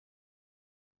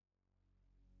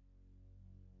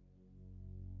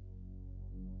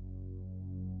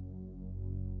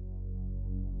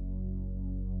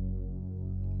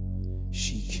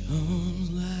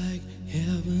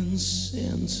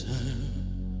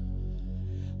unturned,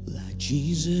 like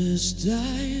Jesus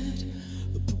died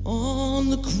upon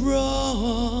the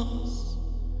cross,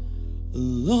 a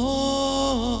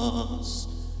lost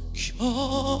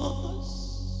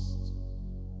cause.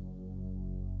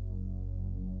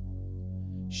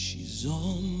 She's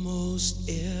almost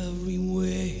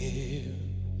everywhere.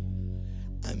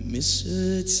 I miss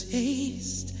her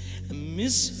taste, I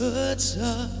miss her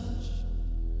touch,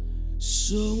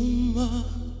 so much,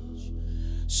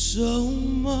 so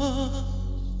much.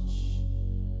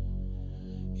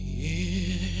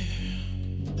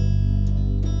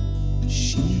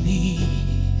 She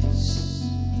needs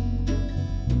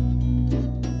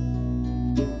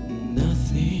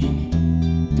nothing.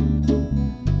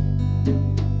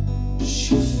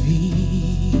 She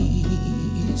feeds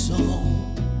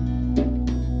on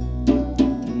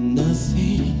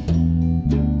nothing.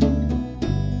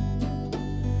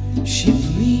 She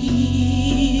pleads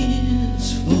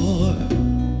for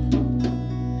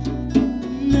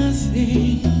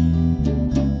nothing.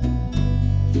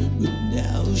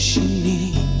 She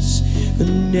needs,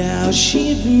 and now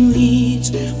she bleeds.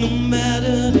 No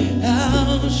matter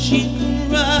how she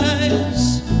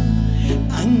cries,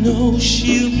 I know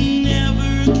she'll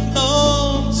never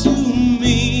come to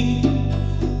me.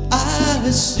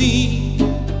 I see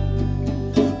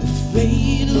a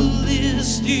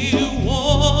fatalistic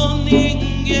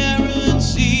warning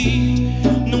guaranteed.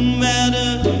 No matter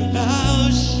how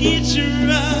she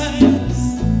tries,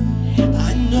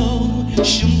 I know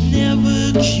she'll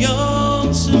never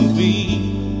come to me.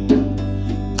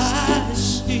 I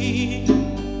see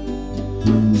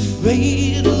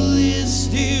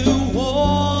fatalistic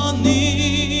warning.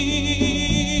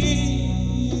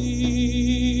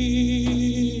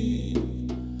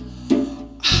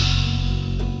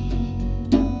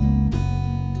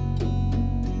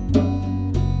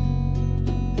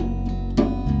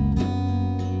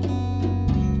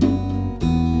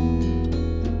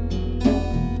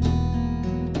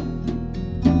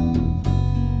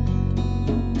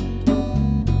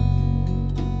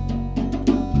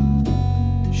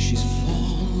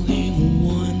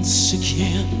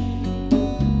 Again,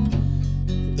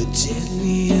 a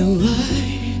deadly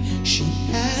lie she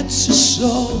had to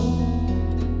sow,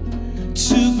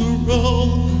 to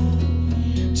grow,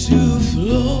 to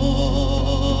flow.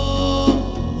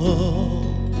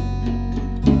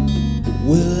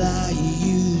 Well, I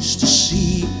used to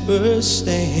see her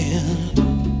stand,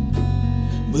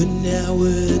 but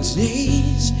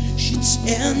nowadays she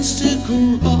tends to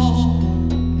crawl,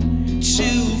 to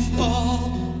fall,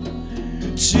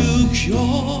 to cure.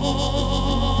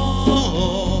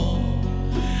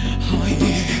 Oh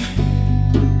yeah,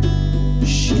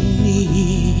 she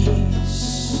needs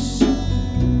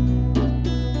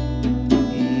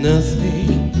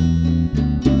nothing.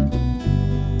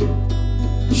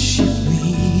 She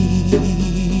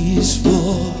pleads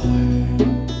for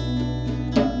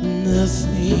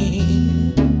nothing.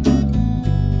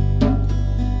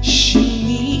 She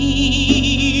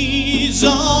needs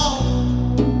all.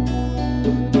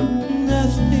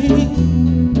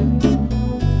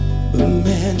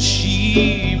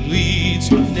 She bleeds,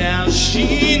 but now she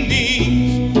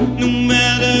needs. No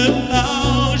matter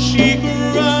how she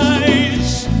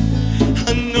cries, I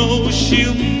know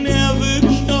she'll never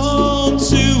come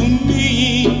to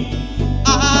me.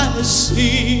 I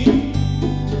see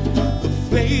a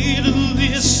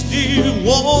fatalistic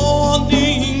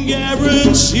warning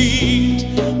guaranteed.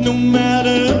 No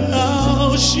matter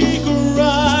how she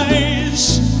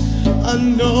cries, I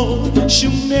know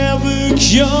she'll never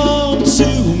come to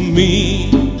me.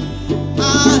 I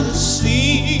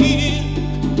see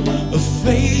a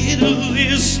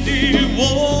fatalistic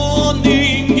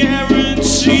warning guaranteed.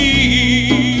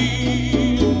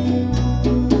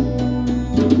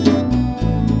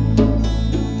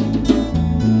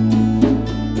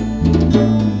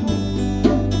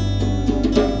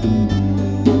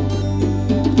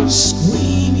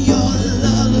 Scream your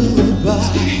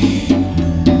lullaby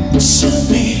to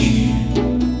me.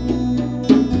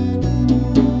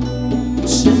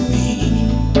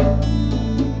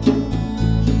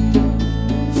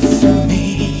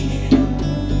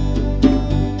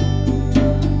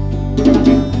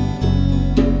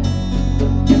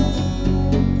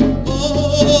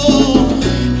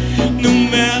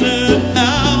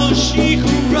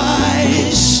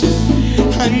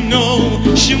 I know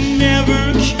she'll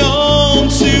never come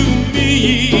to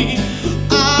me.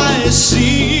 I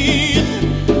see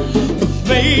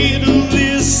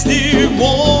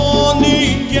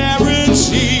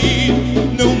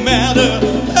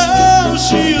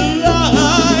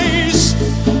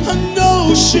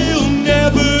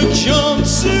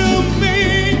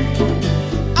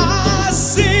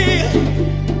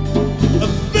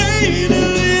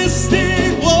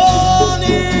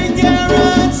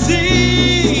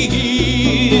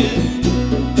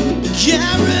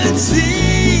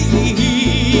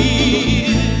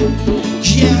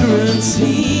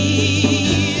guarantee.